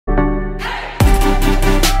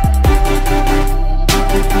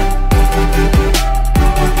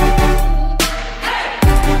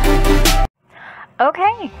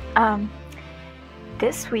Okay,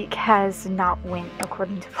 this week has not went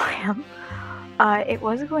according to plan. It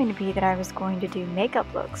was going to be that I was going to do makeup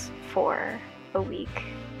looks for a week.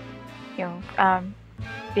 You know,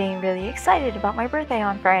 being really excited about my birthday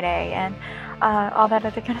on Friday and all that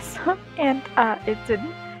other kind of stuff. And it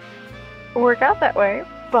didn't work out that way,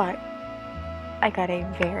 but I got a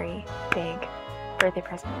very big birthday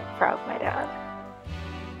present from my dad.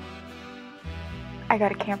 I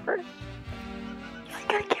got a camper. I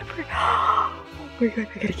got a camper. Oh my god,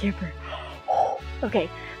 I got a camper. Okay.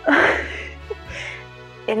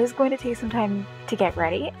 It is going to take some time to get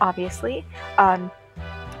ready, obviously.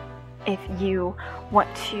 If you want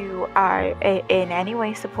to in any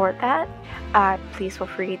way support that, please feel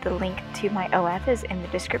free. The link to my OF is in the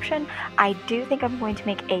description. I do think I'm going to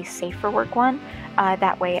make a safe for work one.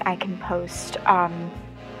 That way I can post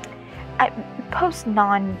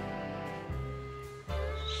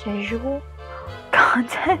non-schedule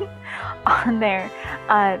content on there.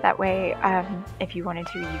 That way, if you wanted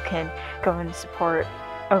to, you can go and support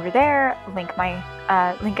over there, link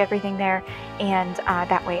everything there, and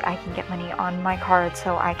that way I can get money on my card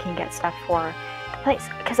so I can get stuff for the place,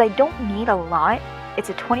 because I don't need a lot. It's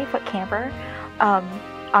a 20-foot camper.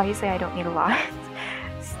 Obviously I don't need a lot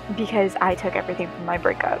because I took everything from my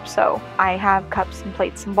breakup, so I have cups and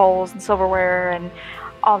plates and bowls and silverware and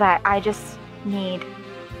all that. I just need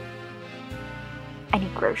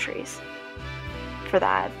groceries for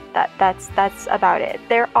that. That's about it.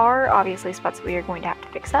 There are obviously spots we are going to have to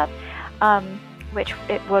fix up, which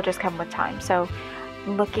it will just come with time. So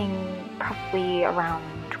looking probably around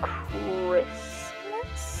Christmas,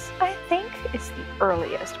 I think, is the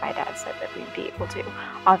earliest my dad said that we'd be able to.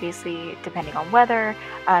 Obviously, depending on weather,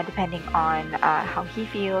 depending on how he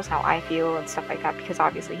feels, how I feel, and stuff like that, because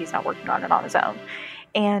obviously he's not working on it on his own.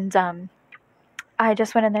 And I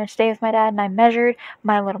just went in there to stay with my dad, and I measured.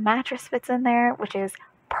 My little mattress fits in there, which is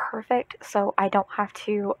perfect, so I don't have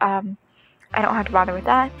to bother with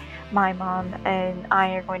that. My mom and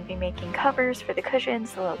I are going to be making covers for the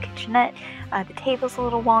cushions, the little kitchenette. The table's a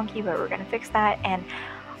little wonky, but we're going to fix that. And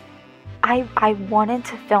I wanted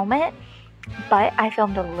to film it, but I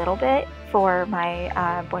filmed a little bit for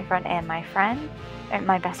my boyfriend and my friend, and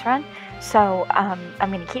my best friend. So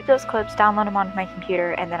I'm going to keep those clips, download them onto my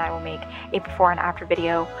computer, and then I will make a before and after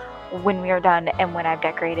video when we are done and when I've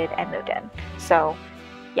decorated and moved in. So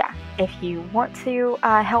yeah, if you want to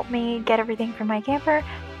help me get everything from my camper,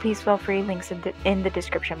 please feel free. Links in the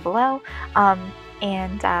description below.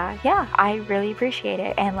 Yeah, I really appreciate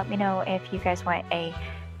it. And let me know if you guys want a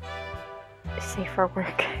safe for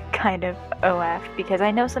work kind of OF, because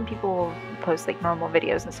I know some people will post like normal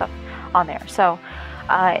videos and stuff on there. So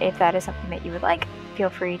if that is something that you would like, feel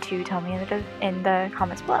free to tell me in the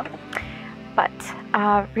comments below. But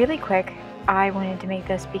really quick, I wanted to make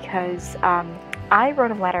this because I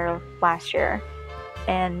wrote a letter last year,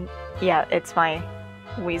 and yeah, it's my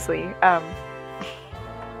Weasley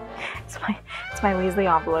it's my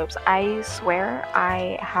Weasley envelopes. I swear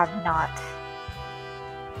I have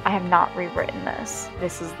not rewritten this.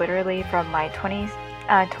 This is literally from my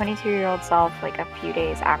 22-year-old self, like a few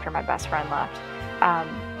days after my best friend left.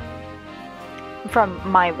 From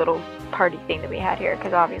my little party thing that we had here,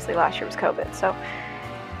 because obviously last year was COVID. So,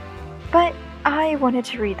 but I wanted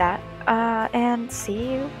to read that and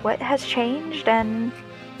see what has changed and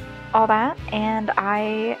all that. And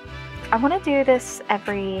I want to do this I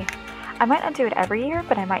might not do it every year,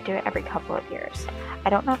 but I might do it every couple of years.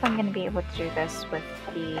 I don't know if I'm going to be able to do this with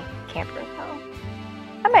the camper though.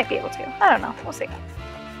 I might be able to. I don't know. We'll see.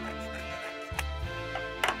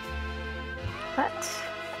 But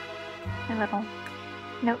my little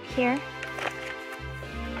note here,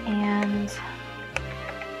 and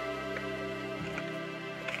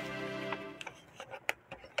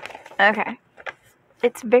okay,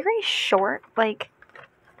 it's very short. Like,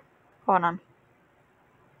 hold on,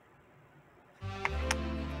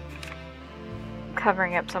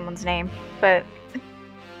 covering up someone's name, but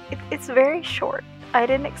it's very short. I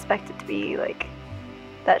didn't expect it to be like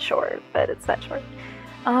that short, but it's that short.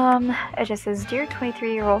 It just says, "Dear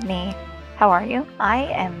 23-year-old me, how are you? I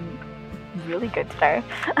am really good today."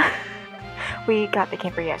 We got the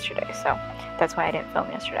camper yesterday, so that's why I didn't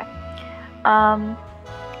film yesterday.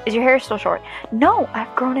 Is your hair still short? No,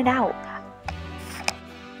 I've grown it out.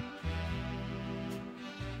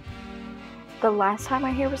 The last time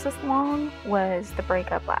my hair was this long was the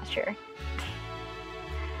breakup last year.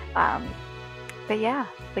 But yeah,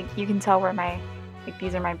 like you can tell where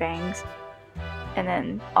these are my bangs. And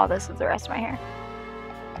then all this is the rest of my hair.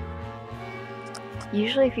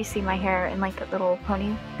 Usually if you see my hair in like that little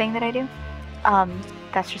pony thing that I do,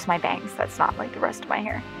 That's just my bangs. That's not like the rest of my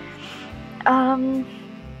hair.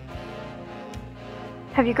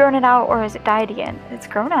 Have you grown it out or is it dyed again? It's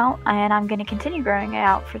grown out, and I'm gonna continue growing it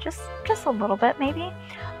out for just a little bit, maybe.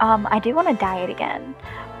 I do want to dye it again,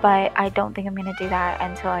 but I don't think I'm gonna do that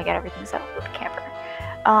until I get everything set up with the camper.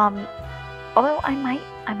 Although I might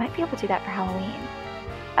be able to do that for Halloween.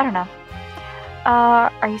 I don't know.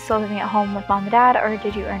 Are you still living at home with mom and dad, or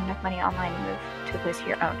did you earn enough money online to move to a place of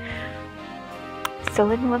your own? Still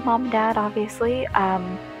living with mom and dad, obviously.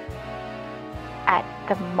 At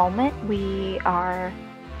the moment, we are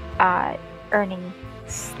earning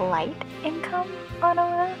slight income on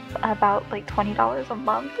OF, about like $20 a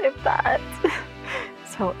month, if that.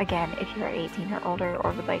 So again, if you're 18 or older,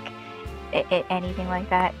 or would like anything like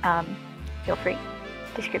that, feel free.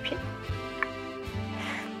 Description.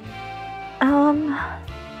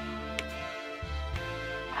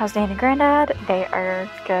 How's Nan and Granddad? They are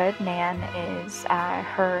good. Nan is,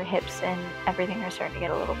 her hips and everything are starting to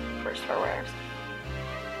get a little worse for wear.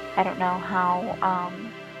 I don't know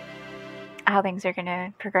how things are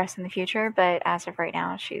gonna progress in the future, but as of right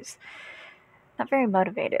now, she's not very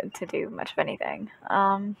motivated to do much of anything.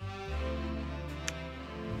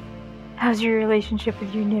 How's your relationship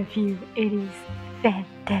with your nephew? It is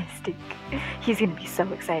fantastic. He's gonna be so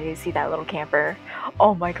excited to see that little camper.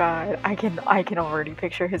 Oh my god, I can already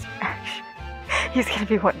picture his reaction. He's gonna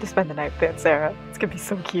be wanting to spend the night with Aunt Sarah. It's gonna be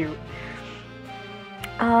so cute.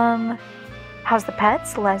 How's the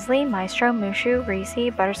pets? Leslie, Maestro, Mushu,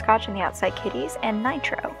 Reese, Butterscotch, and the outside kitties, and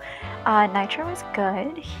Nitro. Nitro is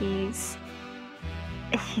good. His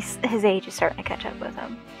age is starting to catch up with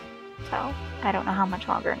him. So I don't know how much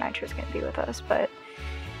longer Nitro's gonna be with us, but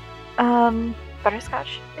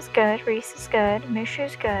Butterscotch is good, Reese is good,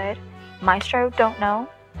 Mushu's good, Maestro, don't know,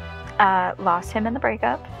 lost him in the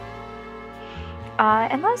breakup,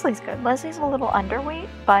 and Leslie's good. Leslie's a little underweight,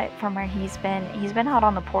 but from where he's been out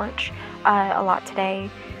on the porch a lot today,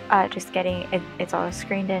 just getting, it's all a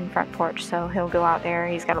screened in front porch, so he'll go out there,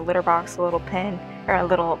 he's got a litter box, a little pin, or a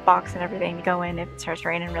little box and everything to go in if it starts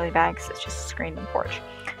raining really bad, because it's just a screened in porch.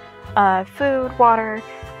 Food, water,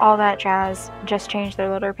 all that jazz. Just changed their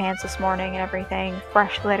litter pants this morning and everything.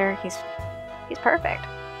 Fresh litter. He's perfect.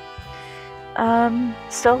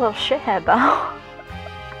 Still a little shithead though.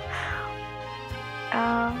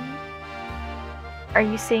 Are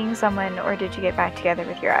you seeing someone, or did you get back together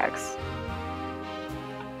with your ex?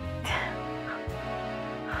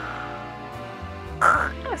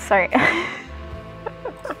 Sorry.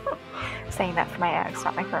 Saying that for my ex,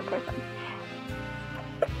 not my current boyfriend.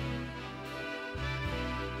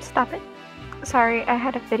 Stop it. Sorry, I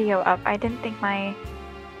had a video up. I didn't think my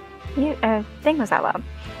thing was that loud,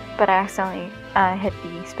 but I accidentally hit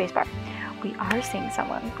the spacebar. We are seeing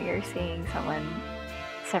someone. We are seeing someone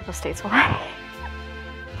several states away.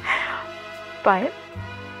 But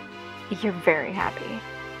you're very happy.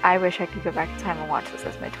 I wish I could go back in time and watch this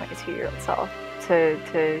as my 22-year-old self.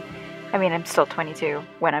 I mean, I'm still 22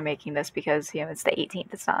 when I'm making this because, you know, it's the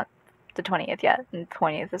 18th. It's not the 20th yet, and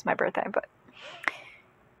 20th is my birthday, but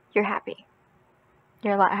you're happy.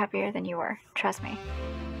 You're a lot happier than you were. Trust me.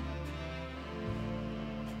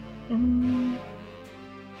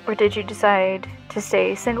 Or did you decide to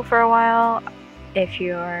stay single for a while? If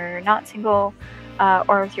you're not single,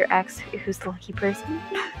 or with your ex, who's the lucky person?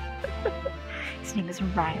 His name is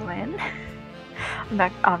Rylan. I'm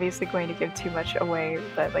not obviously going to give too much away,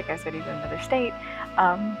 but like I said, he's in another state.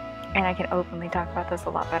 And I can openly talk about this a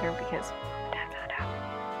lot better because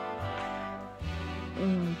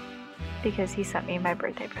because he sent me my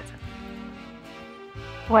birthday present.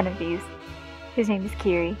 One of these. His name is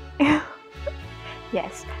Kiri.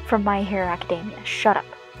 Yes, from My Hero Academia. Shut up.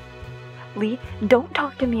 Lee, don't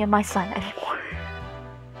talk to me and my son anymore.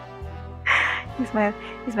 he's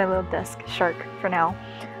my little desk shark for now.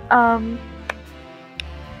 Are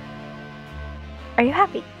you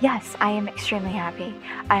happy? Yes, I am extremely happy.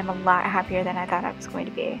 I am a lot happier than I thought I was going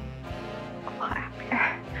to be. A lot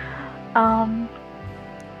happier. Are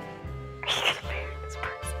you gonna marry this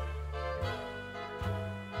person?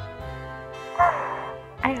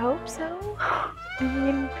 I hope so.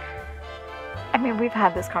 I mean, we've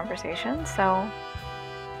had this conversation, so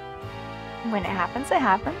when it happens, it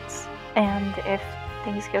happens. And if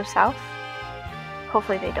things go south,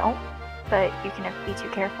 hopefully they don't, but you can never be too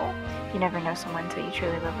careful. You never know someone until you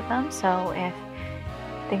truly live with them, so if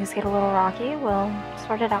things get a little rocky, we'll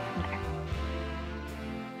sort it out from there.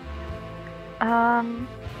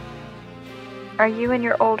 Are you and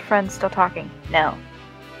your old friends still talking? No.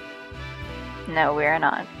 No, we are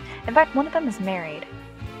not. In fact, one of them is married.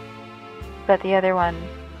 But the other one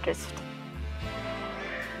just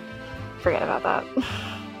forget about that.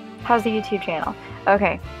 How's the YouTube channel?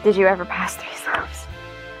 Okay, did you ever pass 3 subs?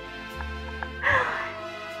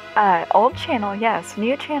 Old channel, yes.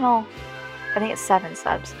 New channel, I think it's 7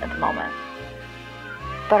 subs at the moment.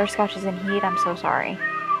 Butterscotch is in heat, I'm so sorry.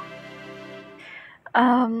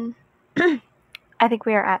 I think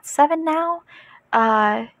we are at 7 now.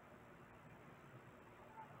 I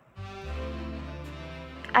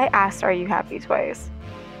asked, are you happy twice?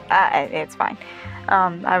 It's fine.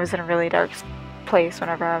 I was in a really dark place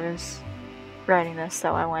whenever I was writing this,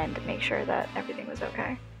 so I wanted to make sure that everything was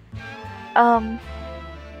okay.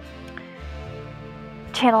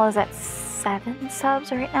 Channel is at 7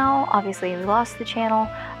 subs right now. Obviously, we lost the channel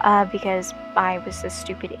because I was a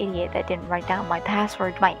stupid idiot that didn't write down my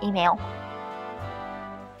password to my email.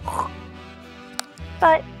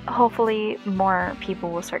 But hopefully more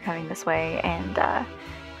people will start coming this way and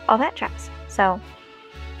all that jazz. So,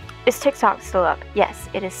 is TikTok still up? Yes,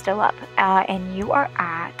 it is still up. And you are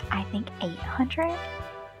at, I think, 800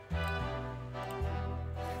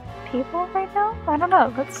 people right now? I don't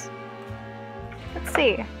know. Let's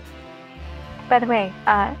see. By the way,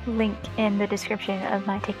 link in the description of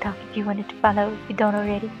my TikTok if you wanted to follow if you don't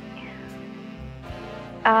already.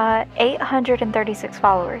 836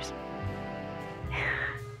 followers.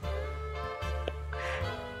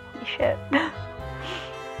 Holy shit.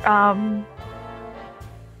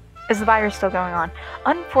 Is the virus still going on?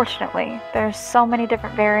 Unfortunately, there's so many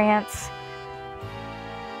different variants,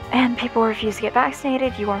 and people refuse to get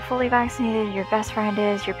vaccinated. You are fully vaccinated, your best friend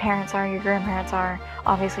is, your parents are, your grandparents are,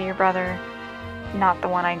 obviously your brother, not the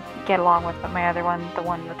one I get along with, but my other one, the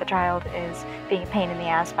one with the child, is being a pain in the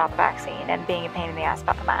ass about the vaccine and being a pain in the ass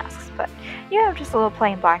about the masks, but you have just a little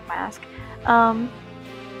plain black mask. And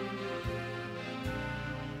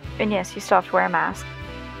yes, you still have to wear a mask.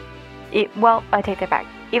 Well, I take that back.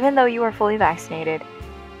 Even though you are fully vaccinated,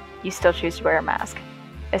 you still choose to wear a mask.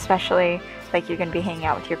 Especially, like, you're going to be hanging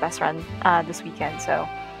out with your best friend this weekend, so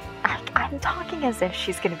I'm talking as if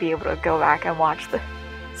she's going to be able to go back and watch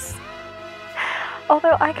this.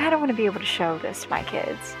 Although, I kind of want to be able to show this to my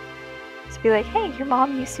kids. Just be like, hey, your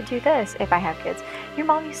mom used to do this, if I have kids. Your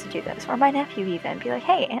mom used to do this. Or my nephew even. Be like,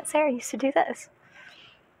 hey, Aunt Sarah used to do this.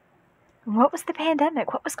 What was the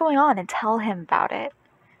pandemic? What was going on? And tell him about it.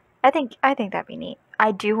 I think that'd be neat.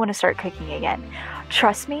 I do want to start cooking again.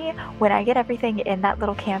 Trust me, when I get everything in that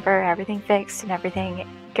little camper, everything fixed and everything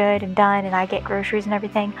good and done, and I get groceries and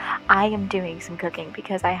everything, I am doing some cooking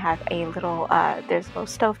because I have a little, there's a little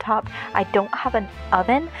stovetop. I don't have an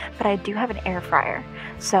oven, but I do have an air fryer.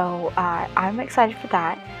 So I'm excited for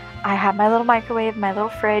that. I have my little microwave, my little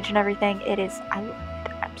fridge and everything.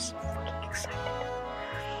 I'm so fucking excited.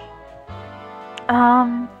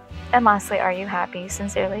 And lastly, are you happy?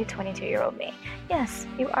 Sincerely, 22-year-old me. Yes,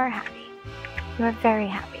 you are happy. You are very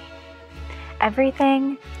happy.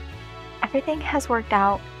 Everything has worked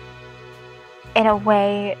out in a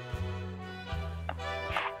way.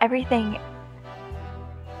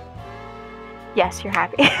 Yes, you're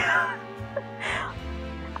happy.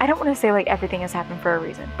 I don't want to say like everything has happened for a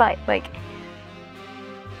reason, but like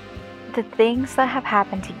the things that have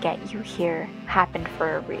happened to get you here happened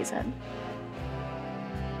for a reason.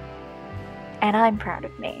 And I'm proud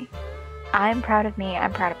of me. I'm proud of me.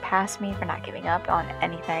 I'm proud of past me for not giving up on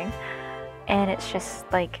anything. And it's just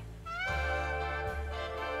like,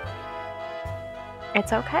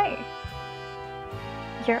 it's okay.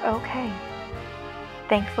 You're okay.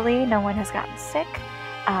 Thankfully, no one has gotten sick.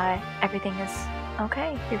 Everything is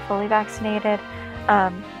okay. You're fully vaccinated.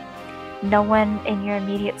 No one in your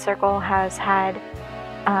immediate circle has had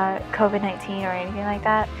COVID-19 or anything like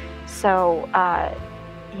that. So,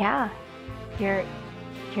 yeah. You're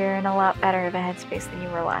in a lot better of a headspace than you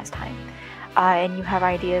were last time. And you have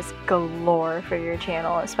ideas galore for your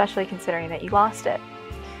channel, especially considering that you lost it.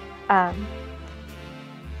 The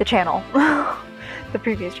channel. The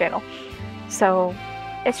previous channel. So,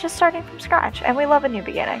 it's just starting from scratch, and we love a new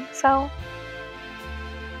beginning, so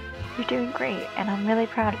you're doing great, and I'm really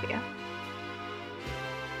proud of you.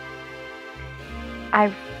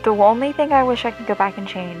 The only thing I wish I could go back and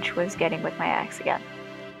change was getting with my ex again.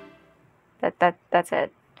 That's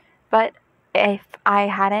it. But if I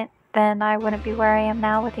hadn't, then I wouldn't be where I am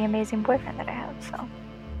now with the amazing boyfriend that I have, so.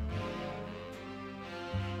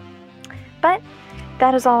 But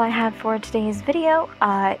that is all I have for today's video.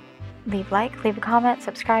 Leave a like, leave a comment,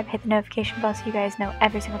 subscribe, hit the notification bell so you guys know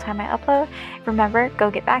every single time I upload. Remember, go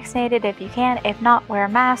get vaccinated if you can. If not, wear a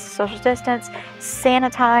mask, social distance,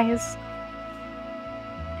 sanitize,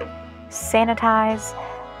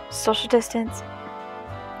 social distance.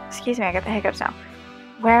 Excuse me, I got the hiccups now.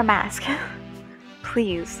 Wear a mask.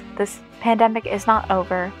 Please. This pandemic is not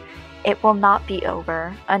over. It will not be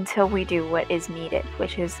over until we do what is needed,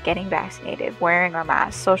 which is getting vaccinated, wearing our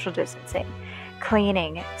masks, social distancing,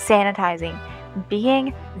 cleaning, sanitizing,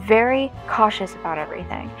 being very cautious about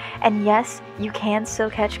everything. And yes, you can still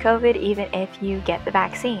catch COVID even if you get the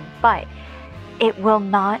vaccine, but it will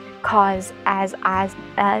not cause as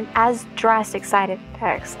drastic side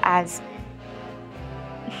effects as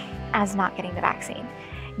not getting the vaccine.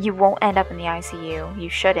 You won't end up in the ICU. You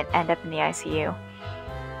shouldn't end up in the ICU.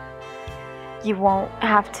 You won't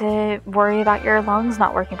have to worry about your lungs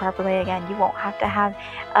not working properly again. You won't have to have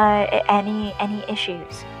any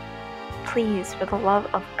issues. Please, for the love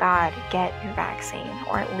of God, get your vaccine,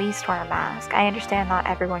 or at least wear a mask. I understand not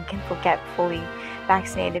everyone can get fully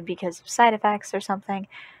vaccinated because of side effects or something.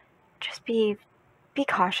 Just be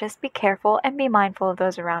cautious, be careful, and be mindful of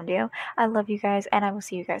those around you. I love you guys, and I will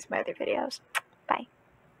see you guys in my other videos. Bye.